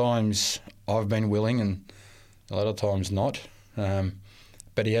 Sometimes I've been willing, and a lot of times not.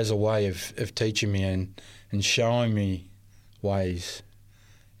 But He has a way of teaching me and showing me ways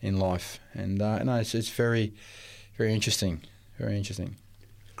in life, and it's very, very interesting. Very interesting.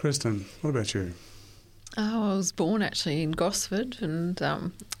 Kristen, what about you? I was born actually in Gosford, and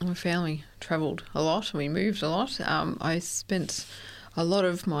my family travelled a lot and we moved a lot. I spent a lot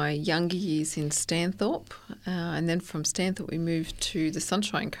of my younger years in Stanthorpe, and then from Stanthorpe we moved to the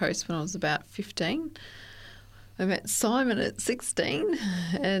Sunshine Coast when I was about 15. I met Simon at 16,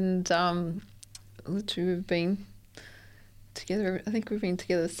 and literally we've been together. I think we've been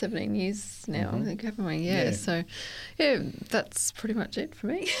together 17 years now. I think, haven't we? Yeah. So, that's pretty much it for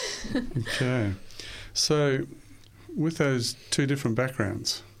me. Okay. So, with those two different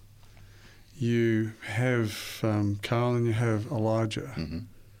backgrounds, you have Carl and you have Elijah. Mm-hmm.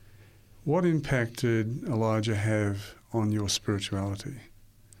 What impact did Elijah have on your spirituality,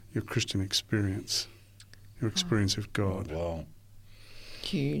 your Christian experience, your experience of God? Wow.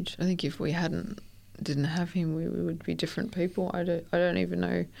 Huge. I think if we didn't have him, we would be different people. I don't even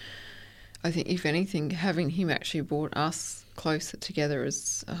know. I think, if anything, having him actually brought us closer together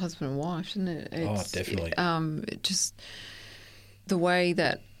as a husband and wife, didn't it? Definitely. the way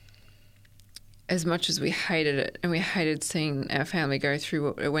that, as much as we hated it and we hated seeing our family go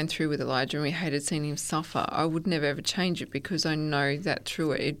through what it went through with Elijah and we hated seeing him suffer, I would never ever change it, because I know that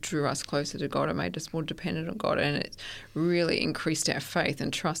through it, it drew us closer to God. It made us more dependent on God, and it really increased our faith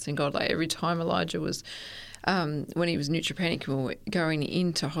and trust in God. Like every time Elijah was, when he was neutropenic, we were going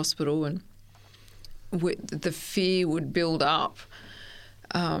into hospital, and the fear would build up.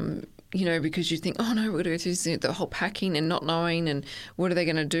 Because you think, oh no, we're going to go through the whole packing and not knowing, and what are they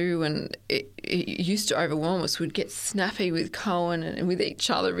going to do? And it used to overwhelm us. We'd get snappy with Cohen and with each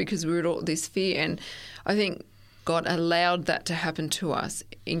other because we were all this fear. And I think God allowed that to happen to us,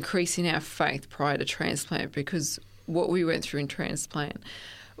 increasing our faith prior to transplant, because what we went through in transplant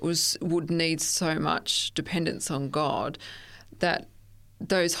would need so much dependence on God that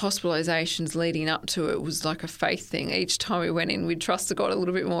those hospitalisations leading up to it was like a faith thing. Each time we went in, we'd trust the God a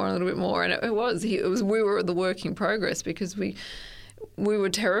little bit more and a little bit more, and it was we were the work in progress, because we were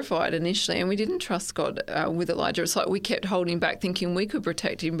terrified initially, and we didn't trust God with Elijah. It's like we kept holding back, thinking we could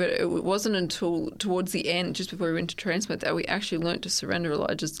protect him, but it wasn't until towards the end, just before we went to transplant, that we actually learnt to surrender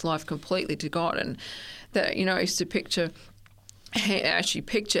Elijah's life completely to God. And that, I used to picture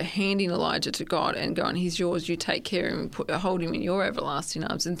handing Elijah to God and going, he's yours, you take care of him, hold him in your everlasting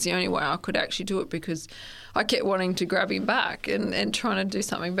arms. And it's the only way I could actually do it, because I kept wanting to grab him back and trying to do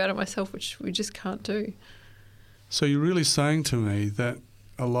something better myself, which we just can't do. So you're really saying to me that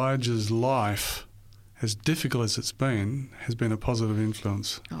Elijah's life, as difficult as it's been, has been a positive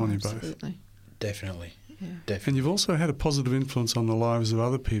influence on you both? Absolutely. Definitely. Yeah. Definitely. And you've also had a positive influence on the lives of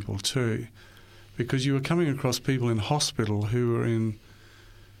other people too, because you were coming across people in hospital who were in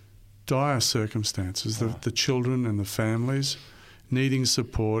dire circumstances, the children and the families needing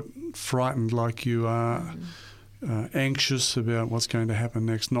support, frightened like you are, anxious about what's going to happen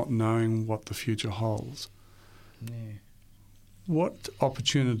next, not knowing what the future holds. Yeah. What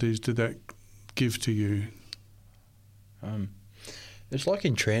opportunities did that give to you? It's like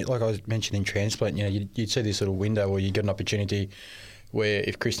like I was mentioning in transplant, you'd see this little window where you get an opportunity where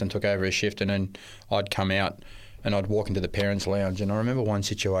if Kristen took over a shift, and then I'd come out and I'd walk into the parents' lounge. And I remember one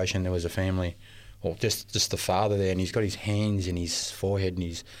situation, there was a family, or just the father there, and he's got his hands in his forehead and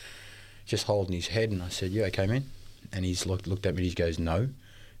he's just holding his head. And I said, "You okay, man?" And he's looked at me and he goes, "No."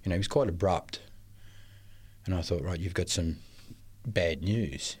 He was quite abrupt. And I thought, right, you've got some bad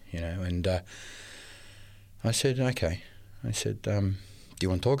news, And I said, "Okay." I said, "Do you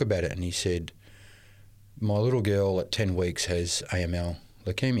want to talk about it?" And he said, "My little girl at 10 weeks has AML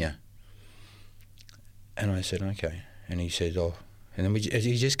leukemia." And I said, "Okay." And he said, "Oh," and then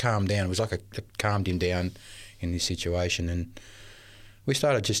he just calmed down. It was like it calmed him down in this situation. And we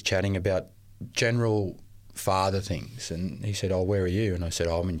started just chatting about general father things. And he said, "Oh, where are you?" And I said,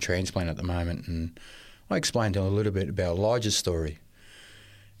 "Oh, I'm in transplant at the moment." And I explained to him a little bit about Elijah's story.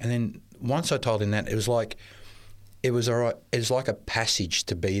 And then once I told him that, it was like a passage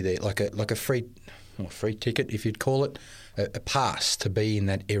to be there, like a free ticket, if you'd call it, a pass to be in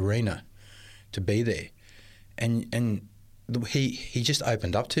that arena, to be there. And he just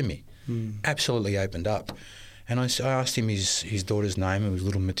opened up to me, absolutely opened up. And I asked him his daughter's name. It was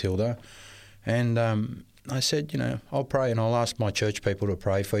little Matilda. And I said, I'll pray and I'll ask my church people to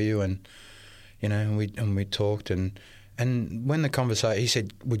pray for you. And, and we talked. And when the conversation, he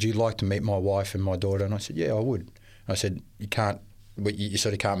said, "Would you like to meet my wife and my daughter?" And I said, "Yeah, I would." I said, you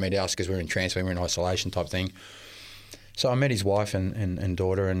sort of can't meet us because we're in transplant, we're in isolation type thing. So I met his wife and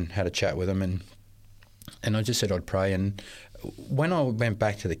daughter and had a chat with them, and I just said I'd pray. And when I went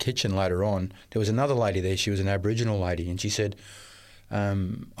back to the kitchen later on, there was another lady there. She was an Aboriginal lady, and she said,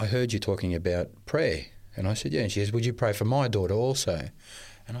 "I heard you talking about prayer." And I said, "Yeah." And she says, "Would you pray for my daughter also?"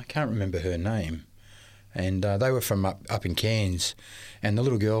 And I can't remember her name. And they were from up in Cairns. And the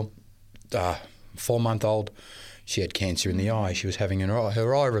little girl, 4-month-old, she had cancer in the eye. She was having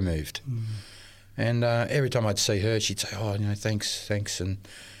her eye removed. Mm. And every time I'd see her, she'd say, "Oh, thanks." And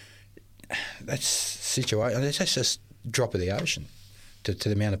that's situation. That's just drop of the ocean to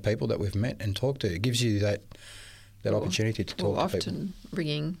the amount of people that we've met and talked to. It gives you that opportunity to talk to people. Often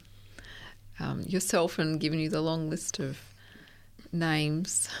ringing yourself and giving you the long list of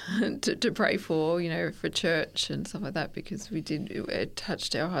names to pray for, for church and stuff like that, because it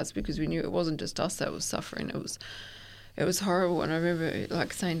touched our hearts, because we knew it wasn't just us that was suffering. It was horrible. And I remember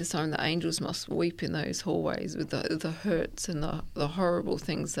saying to someone, the angels must weep in those hallways with the hurts and the horrible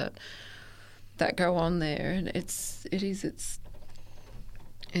things that go on there. And it's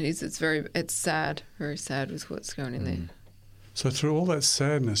sad, very sad with what's going in there. So through all that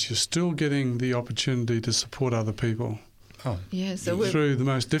sadness, you're still getting the opportunity to support other people. Oh, yeah. So through the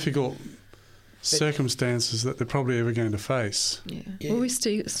most difficult circumstances that they're probably ever going to face. Yeah. Yeah. Well, we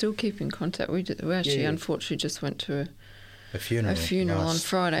still keep in contact. We actually, Yeah. unfortunately, just went to A funeral. on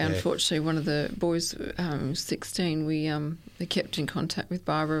Friday. Yeah. Unfortunately, one of the boys, 16, we kept in contact with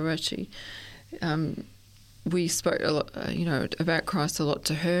Barbara. We spoke a lot, about Christ a lot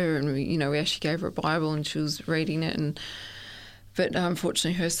to her, and we actually gave her a Bible, and she was reading it. But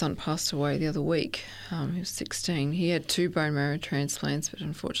unfortunately, her son passed away the other week. He was 16. He had 2 bone marrow transplants, but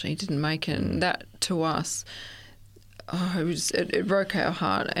unfortunately, he didn't make it. And that, to us, it broke our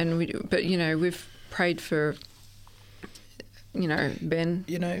heart. And we've prayed for, Ben.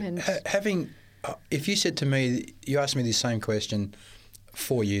 If you said to me, you asked me the same question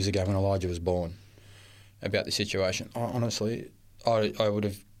 4 years ago when Elijah was born about the situation, honestly, I would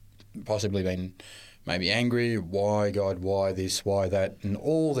have possibly been maybe angry. Why, God? Why this? Why that? And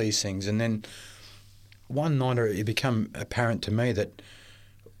all these things. And then one night it became apparent to me that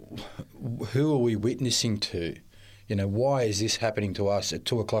who are we witnessing to? Why is this happening to us? At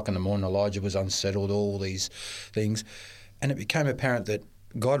 2 o'clock in the morning, Elijah was unsettled, all these things. And it became apparent that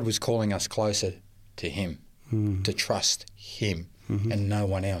God was calling us closer to him, to trust him and no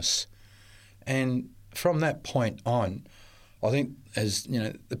one else. And from that point on, I think as,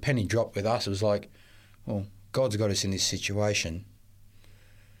 the penny dropped with us, it was like, well, God's got us in this situation.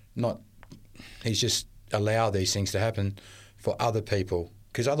 He's just allowed these things to happen for other people.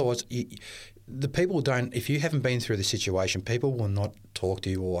 Because otherwise, the people don't, if you haven't been through the situation, people will not talk to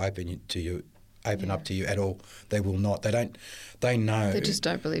you or open up to you at all. They will not. They know. They just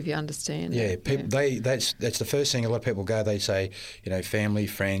don't believe you understand. Yeah, that's the first thing a lot of people go, they say, family,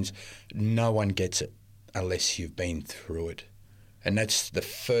 friends, no one gets it unless you've been through it. And that's the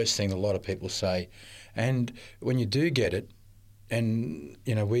first thing a lot of people say. And when you do get it, and,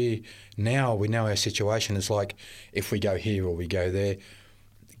 we know our situation is like, if we go here or we go there,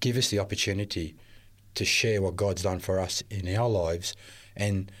 give us the opportunity to share what God's done for us in our lives.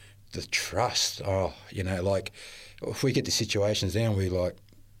 And the trust, if we get the situations down, we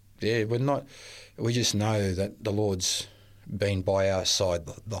just know that the Lord's been by our side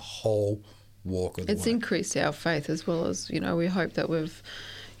the whole walk of the way. It's increased our faith as well as, we hope that we've,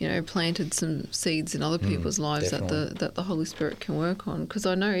 planted some seeds in other people's lives that the Holy Spirit can work on. Because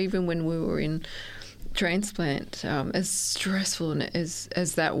I know even when we were in transplant, as stressful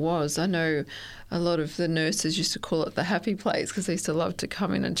as that was, I know a lot of the nurses used to call it the happy place because they used to love to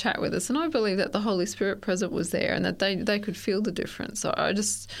come in and chat with us. And I believe that the Holy Spirit present was there and that they could feel the difference. So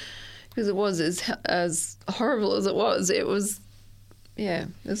because it was as horrible as it was, it was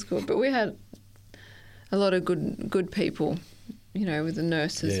good. But we had a lot of good people, with the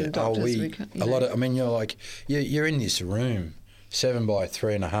nurses and doctors. You're in this room, 7 by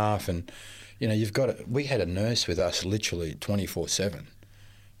 3.5, and we had a nurse with us literally 24/7,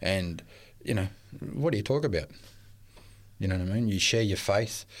 and what do you talk about? You know what I mean? You share your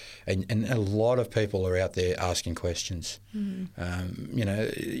faith, and a lot of people are out there asking questions. You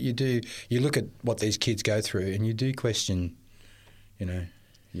look at what these kids go through, and you do question,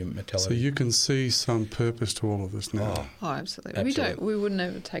 your mortality. So you can see some purpose to all of this now. Oh, absolutely. We would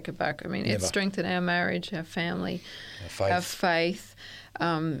never take it back. I mean, Never. It's strengthened our marriage, our family, our faith,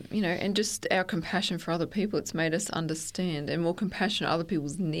 and just our compassion for other people. It's made us understand and more compassionate other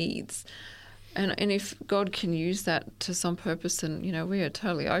people's needs. And if God can use that to some purpose, then, we are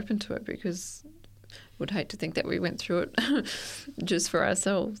totally open to it because would hate to think that we went through it just for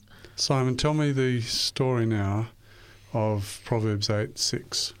ourselves. Simon, tell me the story now of Proverbs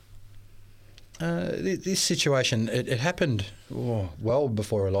 8:6. This situation, it happened well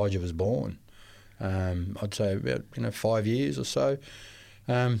before Elijah was born. I'd say about 5 years or so.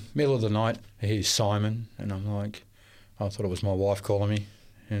 Middle of the night, I hear Simon, and I'm like, I thought it was my wife calling me,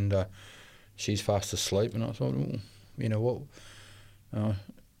 and she's fast asleep, and I thought,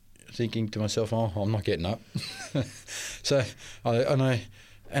 thinking to myself, I'm not getting up. So I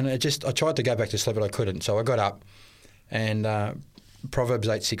tried to go back to sleep, but I couldn't. So I got up, and Proverbs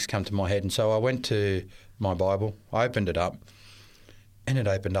 8:6 come to my head, and so I went to my Bible, I opened it up, and it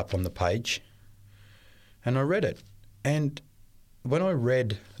opened up on the page, and I read it. And when I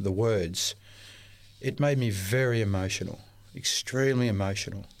read the words, it made me very emotional, extremely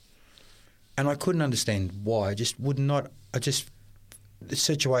emotional. And I couldn't understand why. The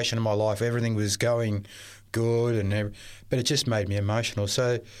situation in my life, everything was going good, but it just made me emotional.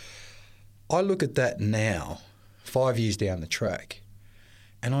 So I look at that now, 5 years down the track,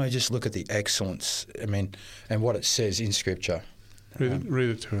 and I just look at the excellence, and what it says in Scripture. Read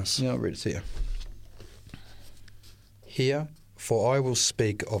it to us. Yeah, I'll read it to you. Hear, for I will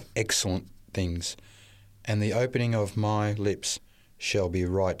speak of excellent things, and the opening of my lips shall be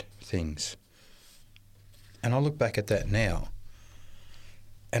right things. And I look back at that now,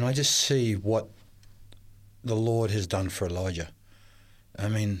 and I just see what the Lord has done for Elijah. I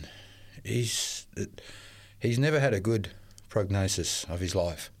mean, he's never had a good prognosis of his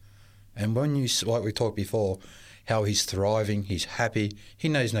life. And when you, like we talked before, how he's thriving, he's happy, he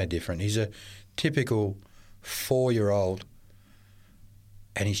knows no different. He's a typical 4-year-old,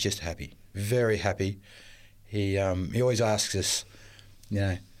 and he's just happy, very happy. He always asks us,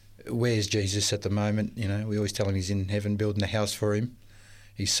 where's Jesus at the moment? We always tell him he's in heaven building a house for him.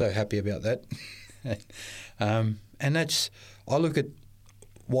 He's so happy about that. And I look at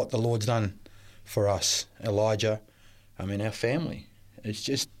what the Lord's done for us, Elijah, our family. It's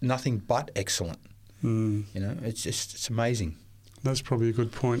just nothing but excellent. It's amazing. That's probably a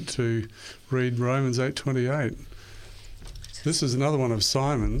good point to read Romans 8:28. This is another one of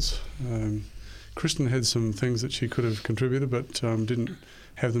Simon's. Kristen had some things that she could have contributed, but didn't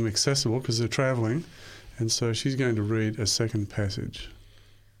have them accessible because they're travelling, and so she's going to read a second passage.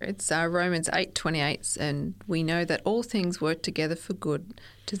 It's Romans 8:28, and we know that all things work together for good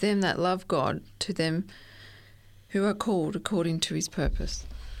to them that love God, to them who are called according to his purpose.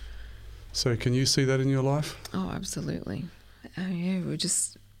 So can you see that in your life? Oh, absolutely.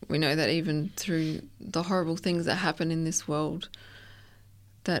 We know that even through the horrible things that happen in this world,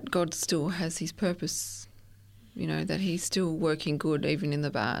 that God still has his purpose, that he's still working good even in the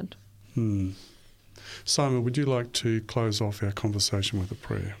bad. Simon, would you like to close off our conversation with a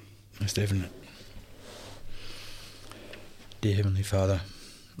prayer? Most definite. Dear Heavenly Father,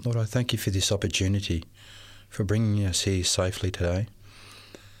 Lord, I thank you for this opportunity, for bringing us here safely today.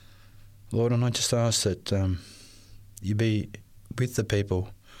 Lord, and I just ask that you be with the people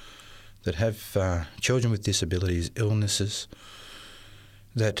that have children with disabilities, illnesses,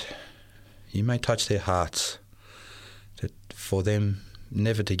 that you may touch their hearts, that for them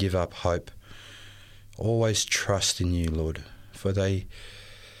never to give up hope, always trust in you, Lord, for the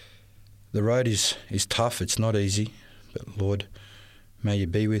road is tough, it's not easy, but Lord, may you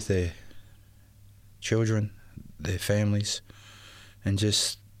be with their children, their families, and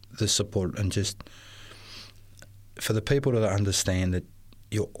just the support, and just for the people to understand that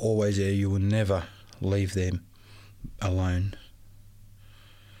you're always there, you will never leave them alone.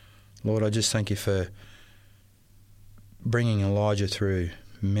 Lord, I just thank you for bringing Elijah through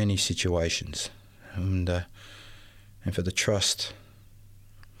many situations, and for the trust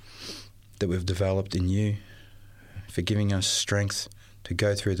that we've developed in you, for giving us strength to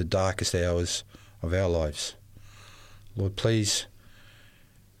go through the darkest hours of our lives. Lord, please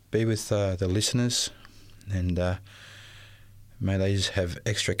be with the listeners, and may they just have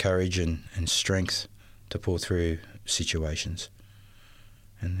extra courage and strength to pull through situations.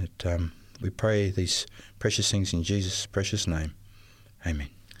 And that we pray these precious things in Jesus' precious name. Amen.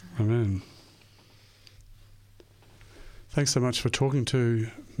 Amen. Thanks so much for talking to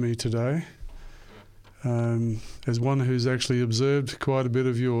me today. As one who's actually observed quite a bit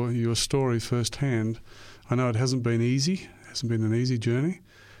of your story firsthand, I know it hasn't been easy. It hasn't been an easy journey.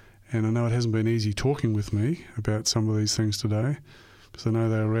 And I know it hasn't been easy talking with me about some of these things today, because I know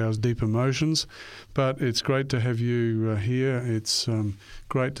they arouse deep emotions. But it's great to have you here. It's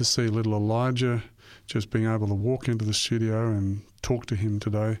great to see little Elijah just being able to walk into the studio and talk to him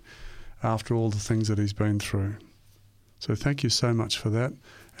today after all the things that he's been through. So thank you so much for that,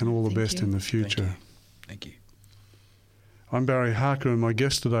 and all the best in the future. Thank you. I'm Barry Harker, and my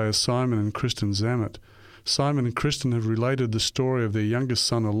guest today is Simon and Kristen Zammit. Simon and Kristen have related the story of their youngest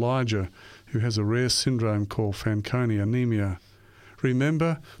son Elijah, who has a rare syndrome called Fanconi anemia.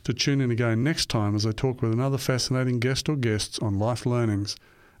 Remember to tune in again next time as I talk with another fascinating guest or guests on Life Learnings.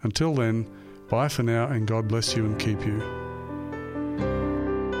 Until then, bye for now, and God bless you and keep you.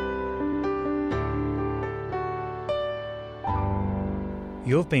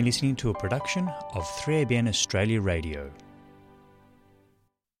 You've been listening to a production of 3ABN Australia Radio.